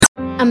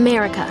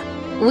America.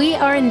 We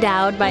are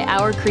endowed by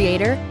our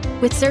Creator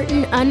with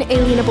certain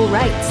unalienable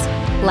rights: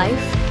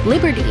 life,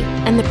 liberty,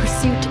 and the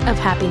pursuit of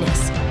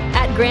happiness.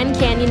 At Grand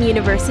Canyon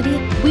University,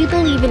 we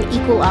believe in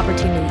equal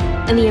opportunity,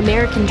 and the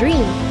American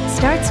dream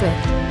starts with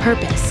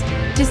purpose.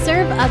 To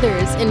serve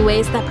others in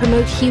ways that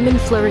promote human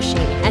flourishing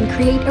and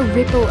create a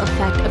ripple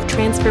effect of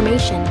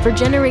transformation for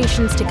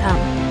generations to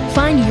come.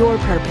 Find your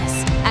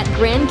purpose at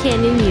Grand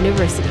Canyon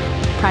University.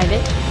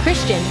 Private,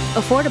 Christian,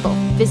 affordable.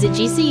 Visit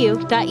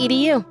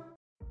gcu.edu.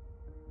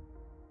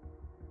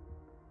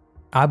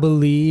 I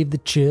believe the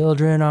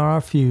children are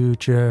our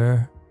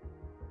future,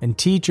 and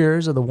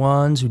teachers are the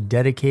ones who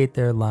dedicate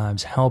their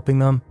lives helping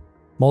them,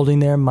 molding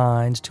their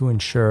minds to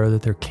ensure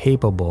that they're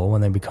capable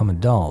when they become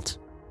adults.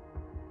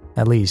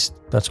 At least,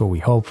 that's what we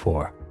hope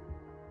for.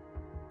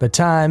 But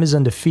time is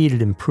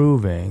undefeated in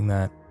proving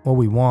that what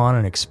we want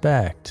and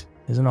expect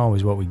isn't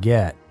always what we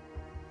get.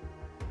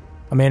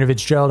 I'm Andrew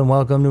Fitzgerald, and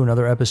welcome to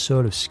another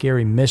episode of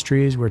Scary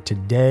Mysteries, where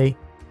today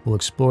we'll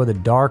explore the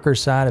darker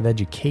side of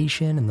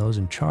education and those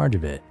in charge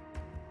of it.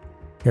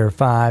 Here are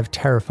 5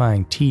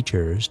 terrifying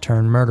teachers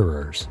turned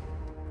murderers.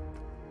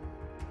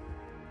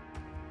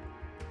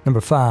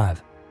 Number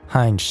 5,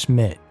 Heinz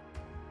Schmidt.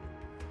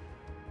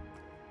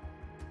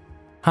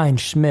 Heinz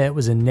Schmidt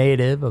was a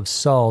native of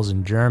Sulz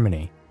in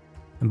Germany,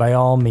 and by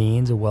all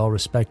means a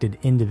well-respected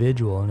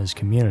individual in his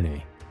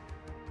community.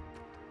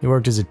 He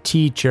worked as a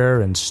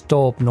teacher in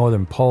Stolp,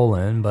 northern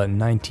Poland, but in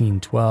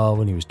 1912,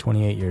 when he was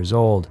 28 years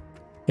old,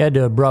 he had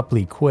to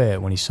abruptly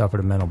quit when he suffered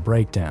a mental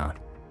breakdown.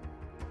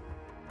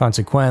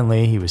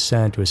 Consequently, he was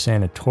sent to a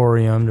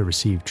sanatorium to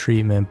receive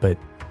treatment, but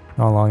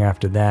not long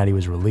after that, he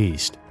was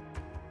released.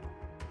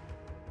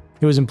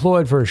 He was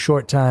employed for a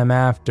short time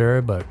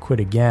after, but quit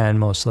again,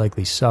 most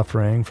likely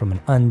suffering from an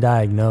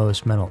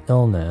undiagnosed mental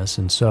illness,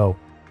 and so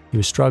he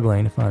was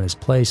struggling to find his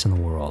place in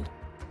the world.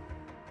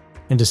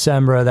 In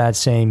December of that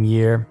same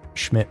year,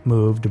 Schmidt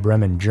moved to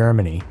Bremen,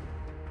 Germany.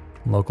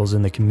 Locals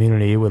in the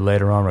community would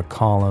later on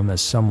recall him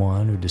as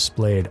someone who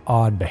displayed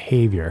odd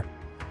behavior,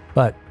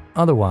 but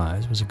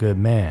otherwise was a good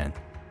man.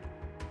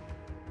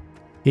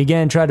 He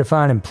again tried to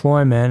find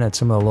employment at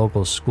some of the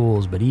local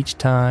schools, but each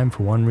time,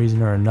 for one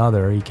reason or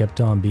another, he kept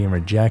on being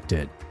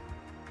rejected.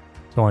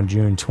 So on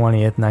June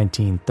 20th,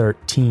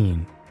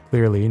 1913,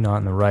 clearly not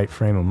in the right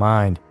frame of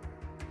mind,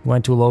 he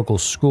went to a local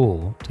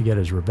school to get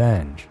his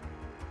revenge.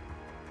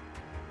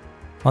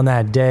 On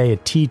that day, a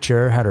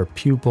teacher had her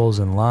pupils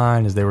in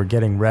line as they were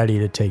getting ready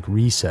to take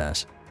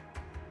recess.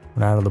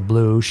 When out of the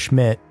blue,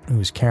 Schmidt, who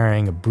was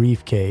carrying a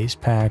briefcase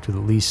packed with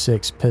at least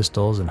 6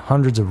 pistols and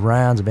hundreds of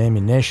rounds of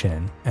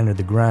ammunition, entered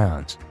the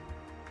grounds.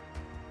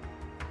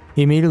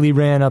 He immediately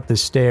ran up the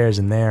stairs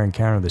and there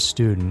encountered the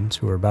students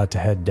who were about to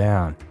head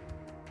down.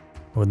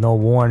 With no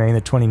warning,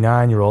 the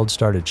 29-year-old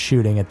started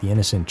shooting at the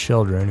innocent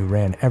children who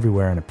ran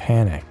everywhere in a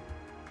panic.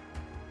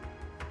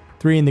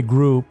 3 in the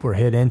group were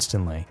hit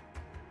instantly,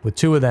 with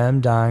 2 of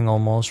them dying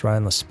almost right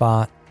on the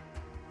spot.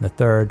 The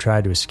third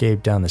tried to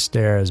escape down the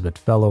stairs but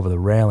fell over the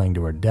railing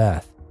to her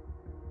death.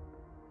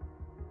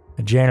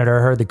 A janitor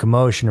heard the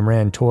commotion and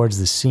ran towards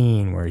the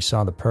scene where he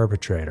saw the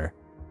perpetrator.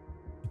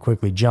 He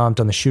quickly jumped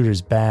on the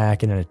shooter's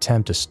back in an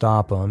attempt to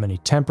stop him, and he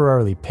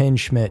temporarily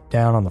pinned Schmidt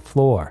down on the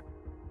floor.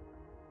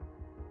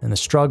 In the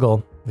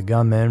struggle, the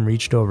gunman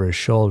reached over his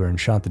shoulder and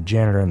shot the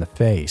janitor in the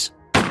face.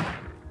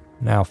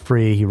 Now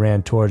free, he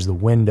ran towards the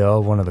window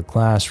of one of the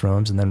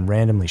classrooms and then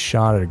randomly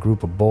shot at a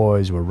group of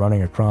boys who were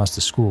running across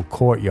the school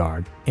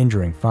courtyard,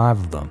 injuring 5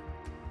 of them.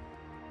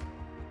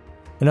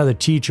 Another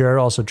teacher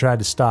also tried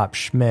to stop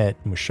Schmidt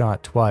and was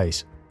shot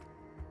twice.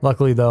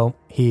 Luckily, though,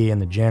 he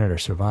and the janitor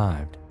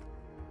survived.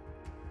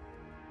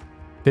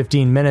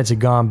 15 minutes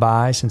had gone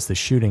by since the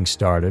shooting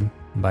started,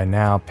 and by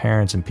now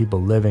parents and people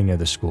living near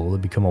the school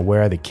had become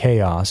aware of the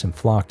chaos and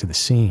flocked to the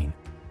scene.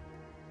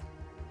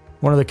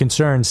 One of the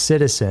concerned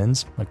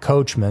citizens, a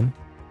coachman,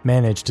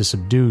 managed to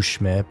subdue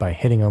Schmidt by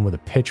hitting him with a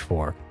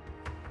pitchfork.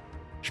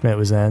 Schmidt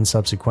was then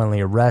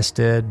subsequently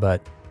arrested,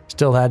 but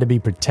still had to be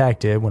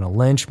protected when a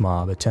lynch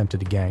mob attempted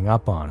to gang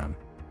up on him.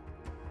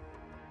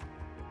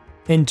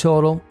 In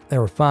total,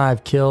 there were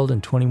 5 killed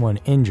and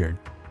 21 injured,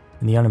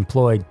 and the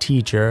unemployed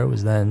teacher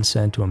was then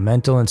sent to a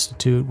mental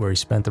institute where he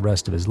spent the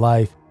rest of his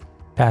life,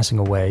 passing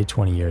away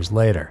 20 years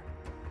later.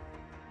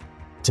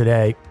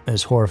 Today,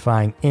 this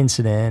horrifying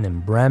incident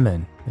in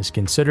Bremen is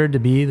considered to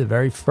be the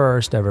very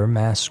first ever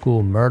mass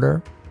school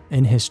murder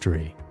in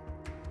history.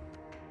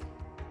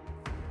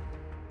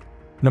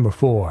 Number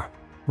 4,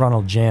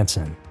 Ronald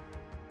Jansen.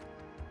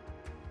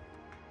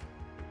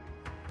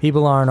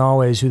 People aren't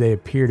always who they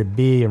appear to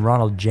be, and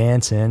Ronald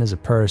Jansen is a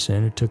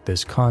person who took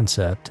this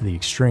concept to the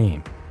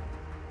extreme.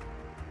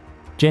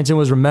 Jansen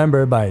was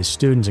remembered by his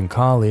students and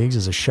colleagues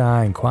as a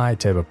shy and quiet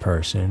type of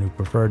person who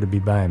preferred to be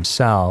by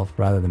himself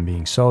rather than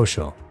being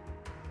social.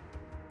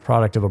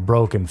 Product of a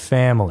broken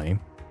family,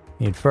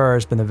 he had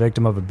first been the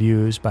victim of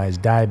abuse by his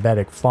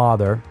diabetic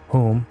father,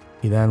 whom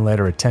he then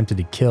later attempted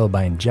to kill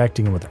by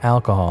injecting him with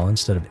alcohol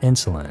instead of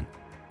insulin.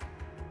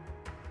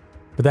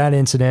 But that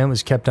incident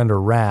was kept under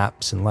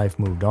wraps and life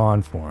moved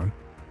on for him.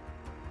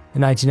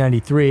 In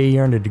 1993, he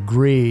earned a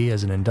degree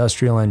as an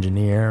industrial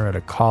engineer at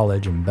a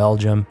college in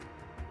Belgium.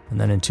 And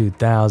then in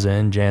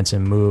 2000,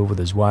 Jansen moved with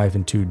his wife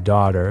and 2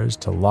 daughters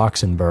to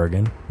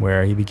Luxembourg,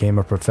 where he became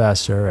a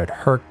professor at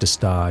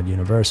Herktestad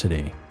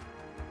University.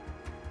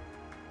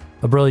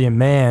 A brilliant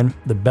man,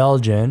 the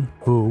Belgian,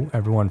 who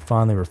everyone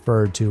fondly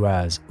referred to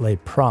as Le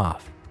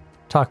Prof,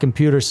 taught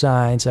computer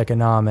science,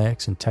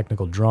 economics, and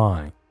technical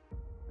drawing.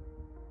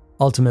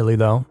 Ultimately,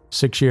 though,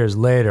 6 years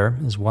later,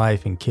 his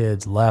wife and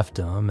kids left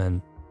him,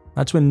 and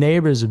that's when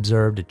neighbors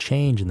observed a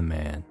change in the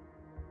man.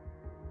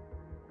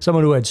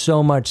 Someone who had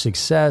so much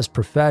success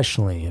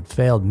professionally had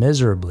failed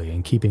miserably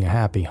in keeping a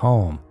happy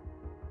home.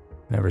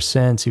 And ever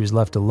since he was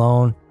left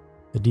alone,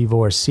 the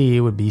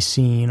divorcee would be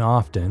seen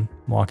often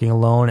walking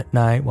alone at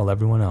night while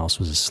everyone else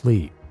was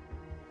asleep.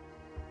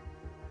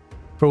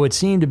 For what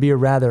seemed to be a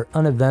rather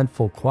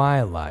uneventful,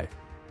 quiet life,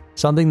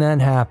 something then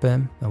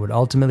happened that would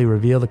ultimately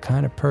reveal the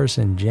kind of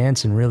person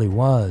Jansen really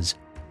was,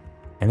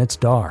 and it's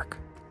dark.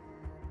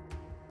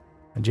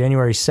 On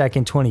January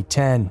 2nd,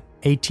 2010,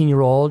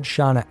 18-year-old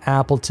Shauna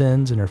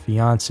Appletons and her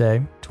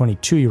fiancé,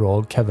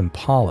 22-year-old Kevin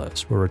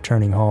Paulus, were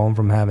returning home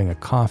from having a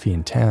coffee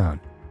in town.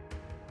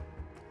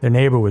 Their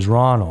neighbor was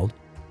Ronald,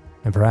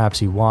 and perhaps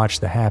he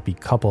watched the happy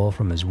couple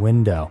from his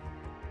window.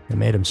 It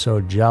made him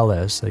so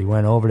jealous that he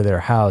went over to their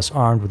house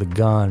armed with a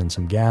gun and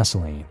some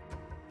gasoline.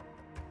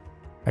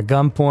 At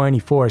gunpoint, he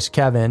forced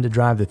Kevin to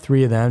drive the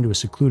 3 of them to a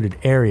secluded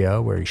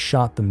area where he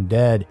shot them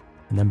dead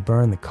and then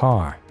burned the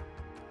car.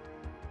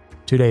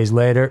 2 days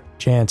later,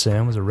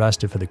 Jansen was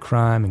arrested for the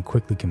crime and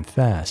quickly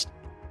confessed.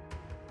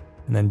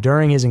 And then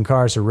during his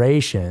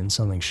incarceration,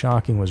 something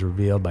shocking was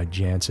revealed by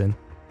Jansen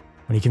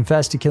when he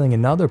confessed to killing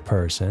another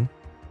person,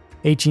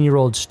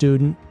 18-year-old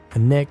student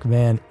Nick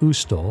Van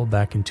Oostel,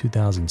 back in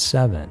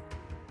 2007.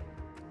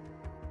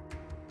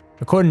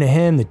 According to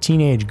him, the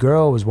teenage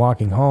girl was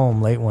walking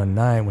home late one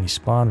night when he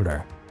spotted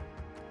her.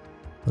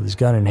 With his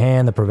gun in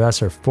hand, the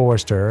professor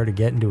forced her to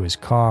get into his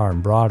car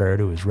and brought her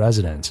to his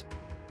residence.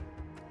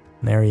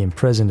 And there he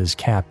imprisoned his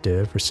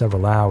captive for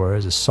several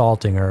hours,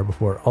 assaulting her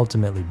before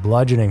ultimately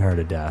bludgeoning her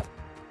to death.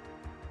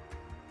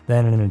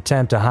 Then, in an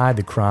attempt to hide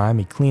the crime,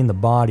 he cleaned the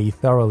body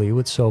thoroughly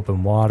with soap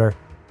and water,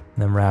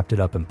 and then wrapped it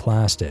up in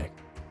plastic.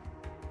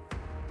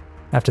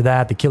 After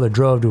that, the killer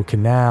drove to a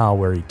canal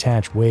where he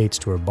attached weights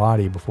to her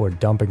body before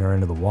dumping her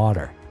into the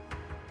water.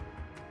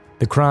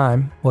 The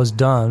crime was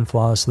done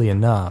flawlessly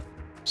enough,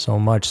 so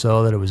much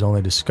so that it was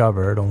only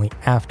discovered only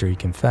after he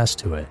confessed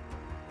to it.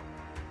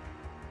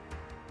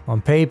 On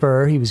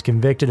paper, he was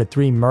convicted of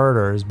 3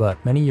 murders,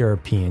 but many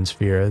Europeans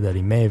fear that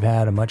he may have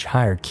had a much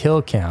higher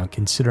kill count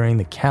considering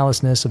the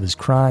callousness of his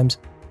crimes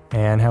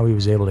and how he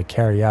was able to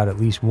carry out at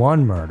least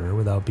 1 murder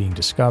without being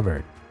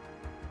discovered.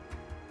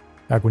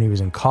 Back when he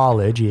was in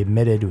college, he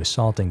admitted to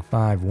assaulting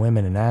 5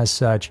 women, and as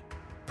such,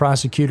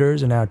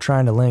 prosecutors are now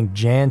trying to link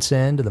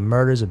Jansen to the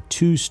murders of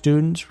 2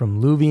 students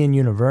from Leuven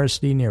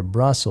University near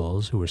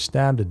Brussels who were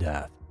stabbed to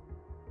death.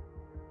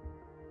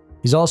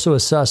 He's also a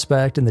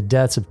suspect in the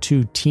deaths of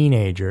 2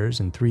 teenagers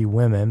and 3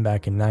 women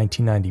back in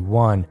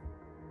 1991,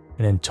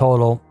 and in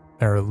total,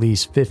 there are at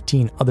least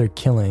 15 other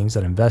killings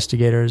that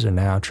investigators are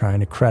now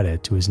trying to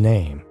credit to his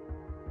name.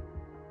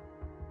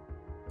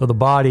 Though the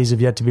bodies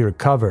have yet to be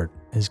recovered,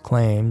 his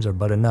claims are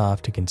but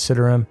enough to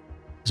consider him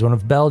as one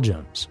of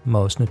Belgium's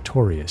most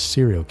notorious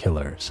serial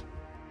killers.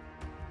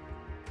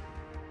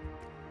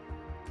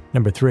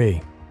 Number 3,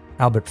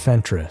 Albert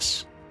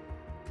Fentress.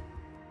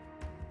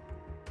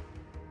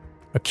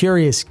 A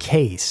curious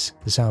case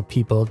is how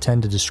people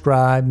tend to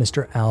describe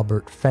Mr.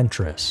 Albert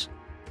Fentress.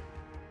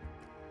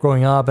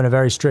 Growing up in a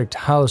very strict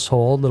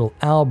household, little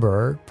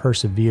Albert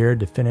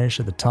persevered to finish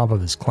at the top of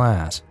his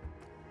class.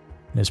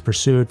 And his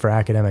pursuit for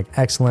academic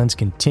excellence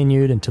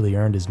continued until he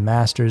earned his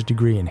master's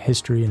degree in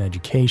history and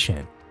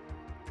education.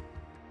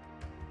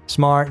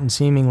 Smart and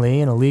seemingly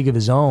in a league of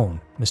his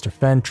own, Mr.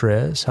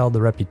 Fentress held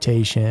the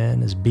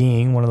reputation as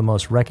being one of the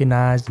most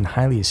recognized and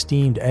highly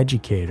esteemed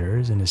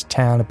educators in his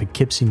town of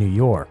Poughkeepsie, New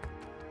York.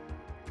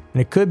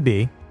 And it could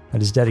be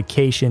that his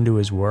dedication to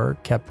his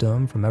work kept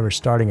him from ever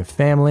starting a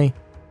family,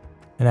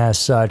 and as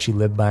such, he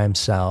lived by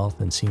himself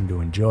and seemed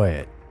to enjoy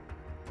it.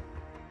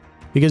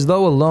 Because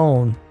though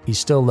alone, he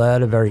still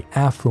led a very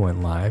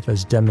affluent life,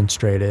 as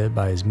demonstrated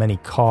by his many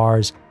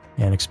cars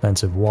and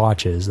expensive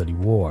watches that he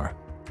wore.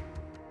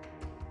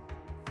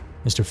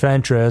 Mr.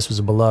 Fentress was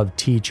a beloved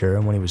teacher,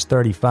 and when he was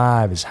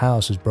 35, his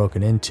house was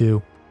broken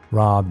into,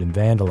 robbed, and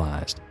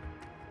vandalized.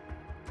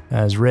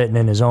 As written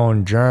in his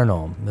own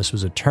journal, this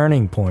was a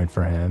turning point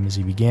for him as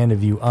he began to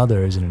view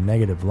others in a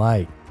negative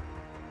light.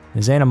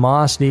 His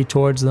animosity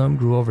towards them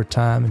grew over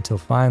time until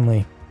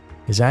finally,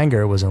 his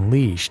anger was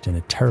unleashed in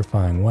a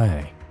terrifying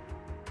way.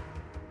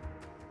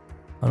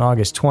 On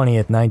August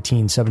 20th,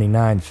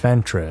 1979,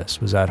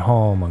 Fentress was at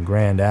home on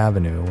Grand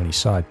Avenue when he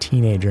saw a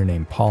teenager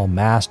named Paul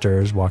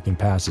Masters walking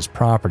past his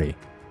property.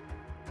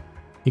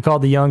 He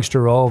called the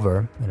youngster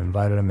over and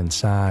invited him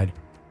inside.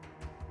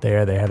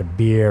 There, they had a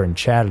beer and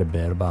chatted a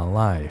bit about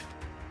life.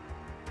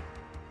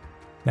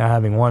 Now,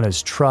 having won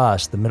his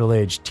trust, the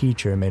middle-aged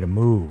teacher made a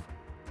move.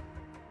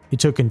 He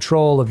took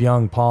control of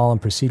young Paul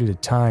and proceeded to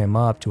tie him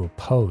up to a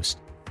post.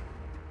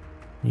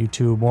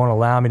 YouTube won't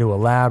allow me to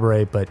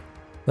elaborate, but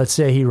let's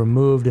say he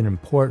removed an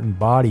important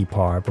body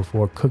part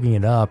before cooking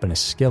it up in a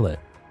skillet.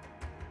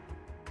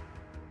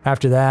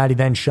 After that, he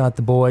then shot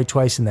the boy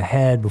twice in the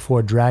head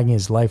before dragging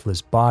his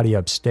lifeless body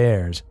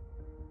upstairs.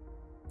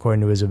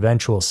 According to his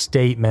eventual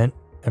statement,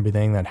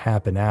 everything that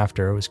happened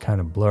after was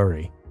kind of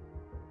blurry.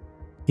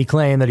 He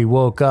claimed that he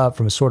woke up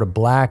from a sort of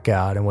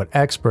blackout in what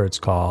experts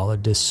call a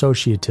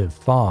dissociative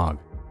fog.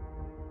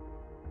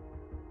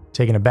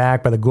 Taken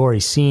aback by the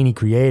gory scene he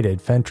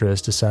created,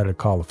 Fentress decided to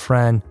call a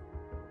friend,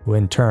 who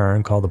in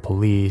turn called the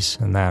police,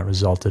 and that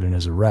resulted in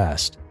his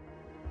arrest.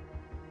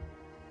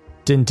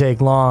 It didn't take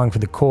long for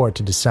the court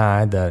to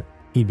decide that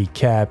he'd be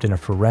kept in a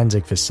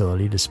forensic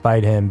facility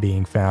despite him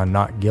being found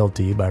not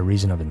guilty by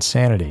reason of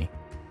insanity.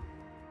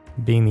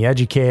 Being the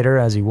educator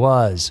as he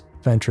was,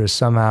 Fentress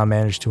somehow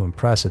managed to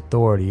impress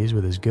authorities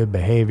with his good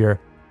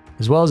behavior,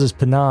 as well as his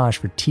panache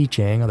for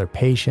teaching other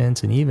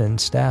patients and even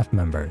staff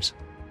members.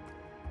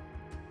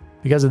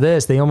 Because of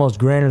this, they almost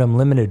granted him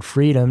limited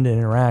freedom to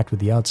interact with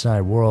the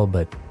outside world,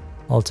 but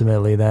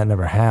ultimately that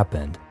never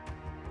happened.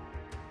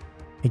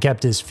 He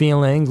kept his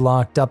feelings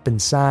locked up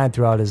inside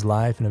throughout his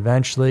life, and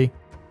eventually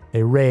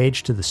they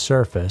raged to the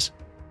surface.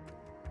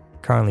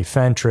 Currently,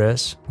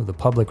 Fentress, who the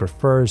public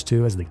refers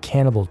to as the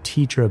cannibal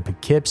teacher of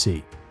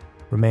Poughkeepsie,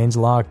 remains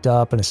locked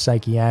up in a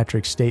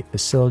psychiatric state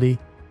facility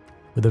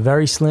with a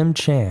very slim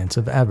chance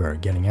of ever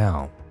getting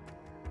out.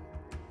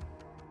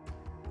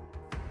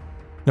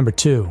 Number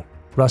 2.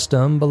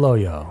 Rustam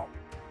Baloyo.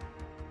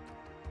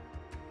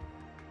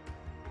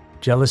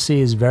 Jealousy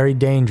is very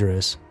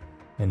dangerous,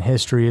 and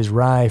history is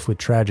rife with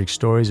tragic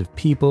stories of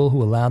people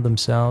who allowed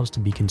themselves to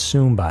be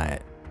consumed by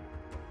it.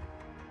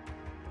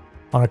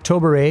 On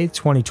October 8,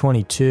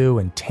 2022,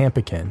 in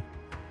Tampican,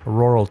 a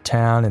rural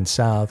town in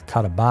South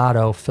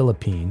Cotabato,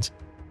 Philippines,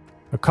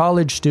 a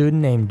college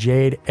student named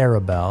Jade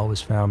Arabel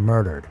was found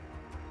murdered.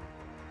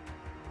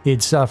 He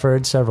had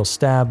suffered several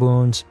stab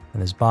wounds,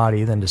 and his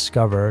body then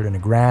discovered in a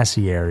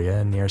grassy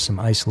area near some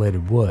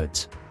isolated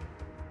woods.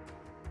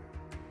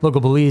 Local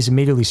police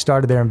immediately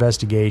started their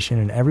investigation,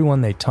 and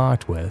everyone they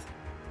talked with,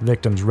 the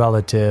victim's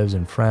relatives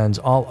and friends,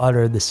 all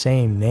uttered the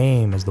same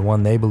name as the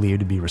one they believed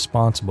to be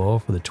responsible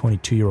for the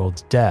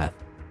 22-year-old's death,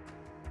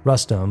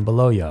 Rustam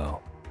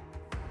Baloyo.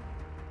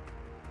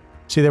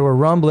 See, there were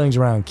rumblings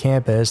around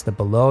campus that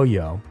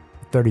Baloyo,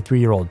 a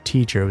 33-year-old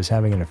teacher, was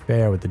having an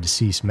affair with the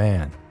deceased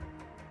man.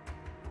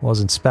 It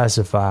wasn't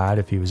specified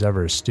if he was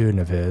ever a student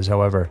of his.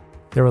 However,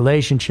 their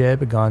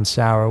relationship had gone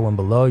sour when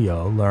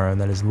Baloyo learned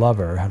that his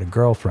lover had a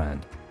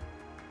girlfriend.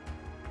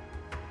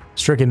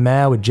 Stricken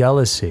mad with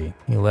jealousy,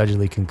 he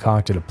allegedly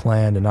concocted a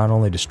plan to not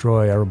only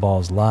destroy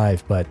Arabel's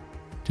life, but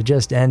to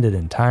just end it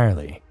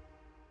entirely.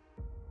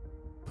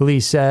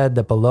 Police said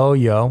that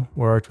Baloyo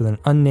worked with an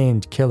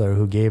unnamed killer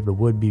who gave the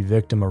would-be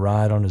victim a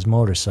ride on his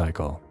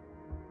motorcycle.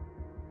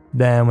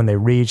 Then, when they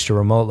reached a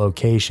remote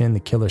location, the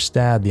killer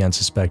stabbed the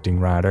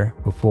unsuspecting rider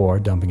before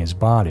dumping his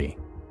body.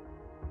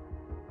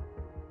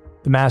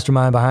 The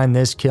mastermind behind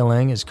this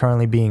killing is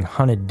currently being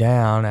hunted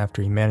down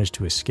after he managed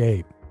to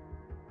escape.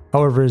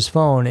 However, his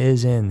phone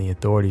is in the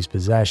authorities'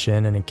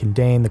 possession, and it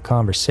contained the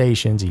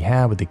conversations he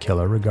had with the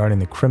killer regarding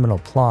the criminal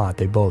plot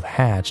they both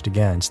hatched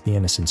against the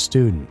innocent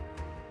student.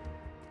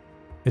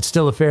 It's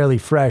still a fairly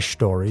fresh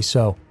story,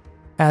 so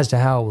as to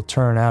how it will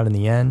turn out in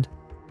the end,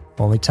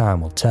 only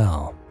time will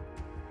tell.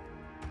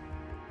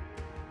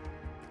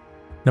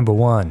 Number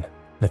 1.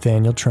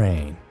 Nathaniel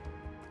Train.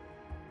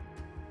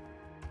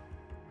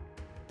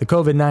 The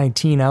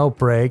COVID-19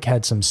 outbreak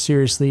had some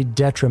seriously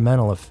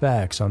detrimental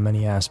effects on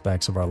many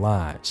aspects of our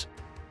lives.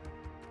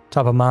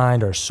 Top of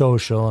mind are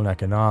social and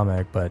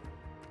economic, but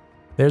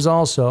there's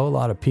also a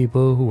lot of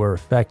people who were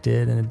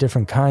affected in a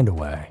different kind of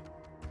way.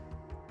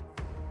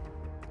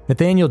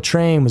 Nathaniel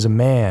Train was a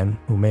man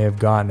who may have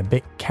gotten a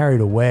bit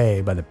carried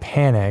away by the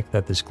panic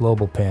that this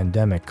global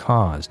pandemic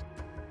caused.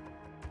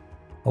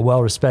 A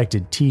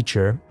well-respected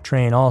teacher,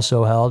 Train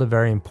also held a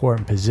very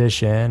important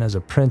position as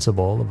a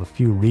principal of a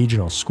few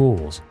regional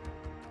schools.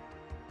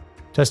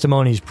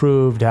 Testimonies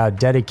proved how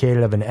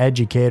dedicated of an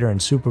educator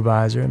and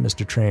supervisor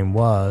Mr. Train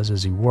was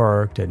as he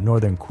worked at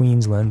Northern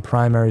Queensland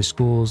primary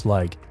schools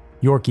like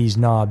Yorkeys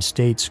Knob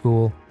State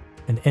School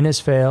and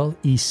Innisfail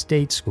East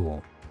State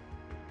School.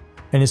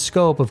 And his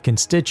scope of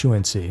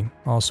constituency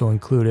also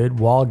included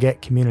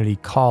Walgett Community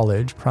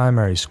College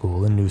Primary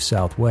School in New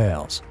South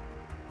Wales.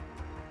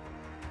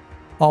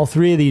 All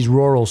three of these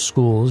rural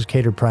schools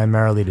catered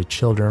primarily to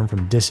children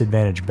from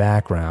disadvantaged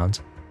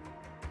backgrounds.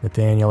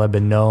 Nathaniel had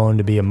been known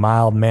to be a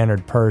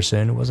mild-mannered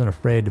person who wasn't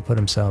afraid to put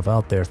himself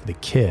out there for the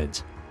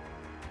kids.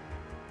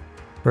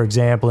 For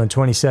example, in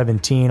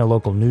 2017, a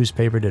local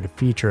newspaper did a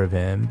feature of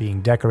him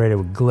being decorated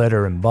with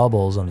glitter and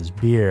bubbles on his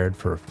beard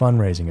for a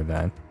fundraising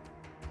event.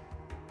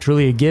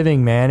 Truly a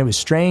giving man, it was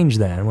strange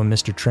then when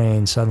Mr.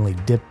 Train suddenly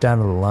dipped out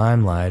of the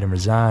limelight and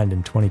resigned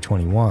in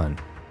 2021.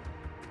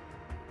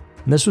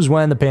 And this was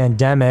when the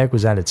pandemic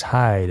was at its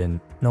height and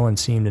no one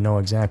seemed to know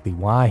exactly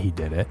why he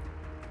did it.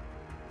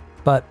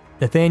 But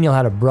Nathaniel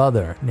had a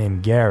brother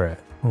named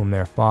Gareth, whom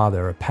their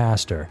father, a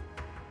pastor,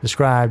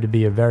 described to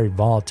be a very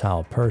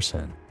volatile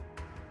person.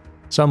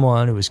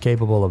 Someone who was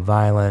capable of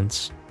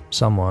violence,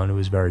 someone who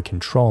was very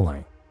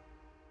controlling.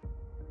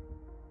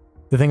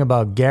 The thing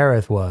about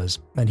Gareth was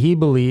that he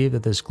believed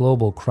that this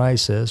global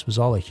crisis was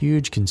all a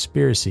huge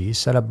conspiracy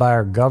set up by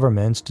our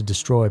governments to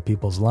destroy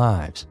people's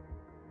lives.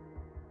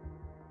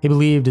 He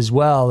believed as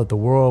well that the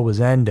world was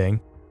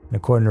ending, and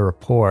according to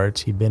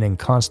reports, he'd been in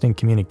constant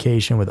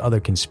communication with other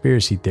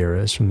conspiracy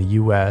theorists from the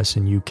US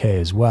and UK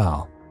as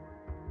well.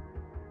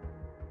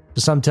 So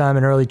sometime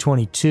in early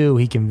 22,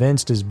 he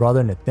convinced his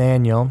brother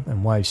Nathaniel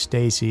and wife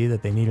Stacy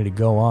that they needed to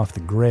go off the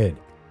grid.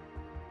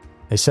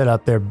 They set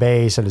up their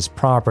base at his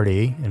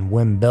property in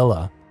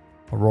Wimbilla,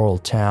 a rural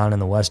town in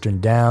the Western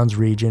Downs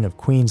region of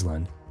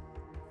Queensland.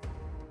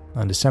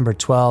 On December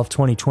 12,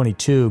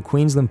 2022,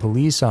 Queensland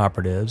police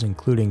operatives,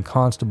 including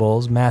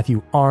constables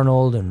Matthew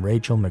Arnold and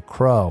Rachel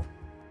McCrow,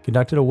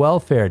 conducted a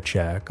welfare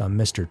check on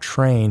Mr.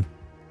 Train,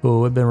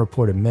 who had been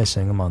reported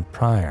missing a month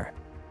prior.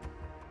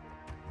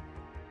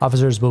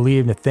 Officers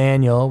believed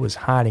Nathaniel was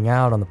hiding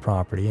out on the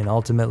property, and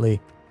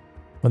ultimately,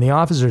 when the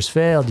officers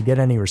failed to get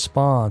any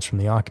response from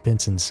the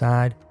occupants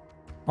inside,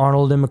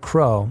 Arnold and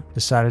McCrow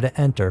decided to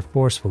enter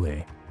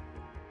forcefully.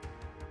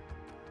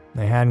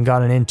 They hadn't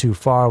gotten in too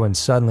far when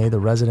suddenly the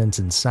residents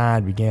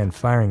inside began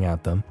firing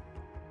at them.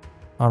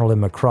 Arnold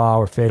and McCraw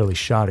were fatally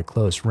shot at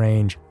close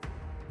range.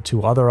 The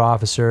two other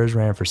officers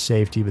ran for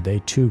safety, but they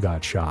too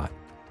got shot.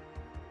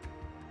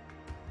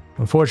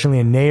 Unfortunately,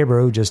 a neighbor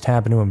who just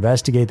happened to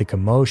investigate the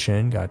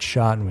commotion got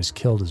shot and was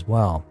killed as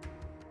well.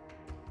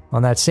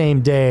 On that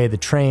same day, the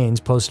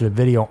Trains posted a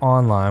video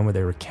online where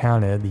they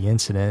recounted the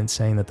incident,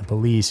 saying that the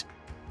police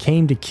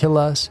came to kill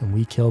us and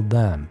we killed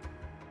them.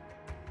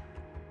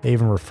 They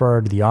even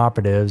referred to the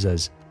operatives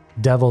as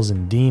devils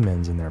and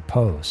demons in their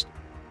post.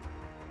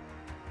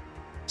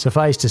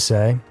 Suffice to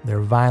say,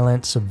 their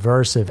violent,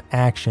 subversive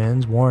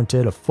actions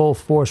warranted a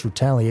full-force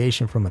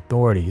retaliation from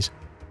authorities.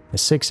 A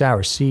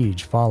 6-hour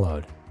siege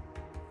followed.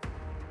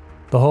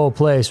 The whole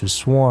place was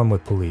swarmed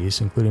with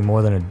police, including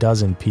more than a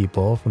dozen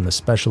people from the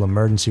Special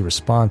Emergency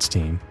Response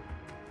Team.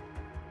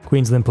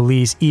 Queensland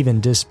Police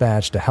even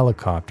dispatched a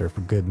helicopter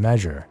for good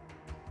measure.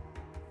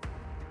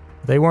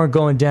 They weren't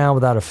going down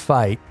without a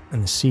fight,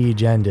 and the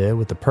siege ended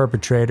with the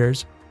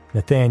perpetrators,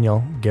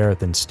 Nathaniel,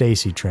 Gareth, and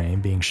Stacy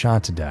Train, being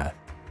shot to death.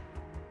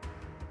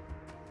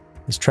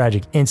 This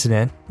tragic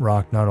incident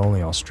rocked not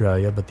only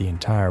Australia but the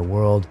entire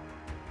world,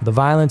 with the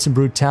violence and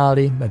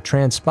brutality that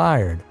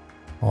transpired,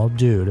 all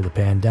due to the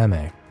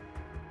pandemic.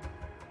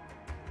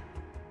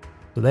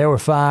 So there were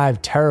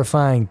 5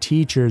 terrifying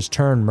teachers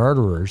turned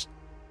murderers.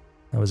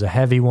 That was a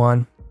heavy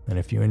one, and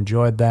if you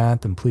enjoyed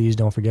that, then please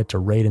don't forget to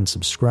rate and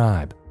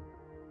subscribe.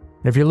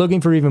 And if you're looking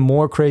for even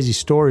more crazy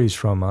stories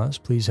from us,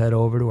 please head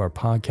over to our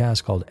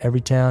podcast called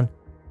Everytown,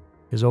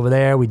 because over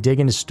there we dig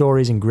into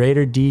stories in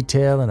greater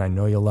detail, and I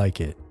know you'll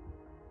like it.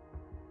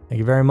 Thank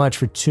you very much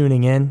for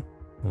tuning in, and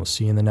we'll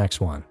see you in the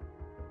next one.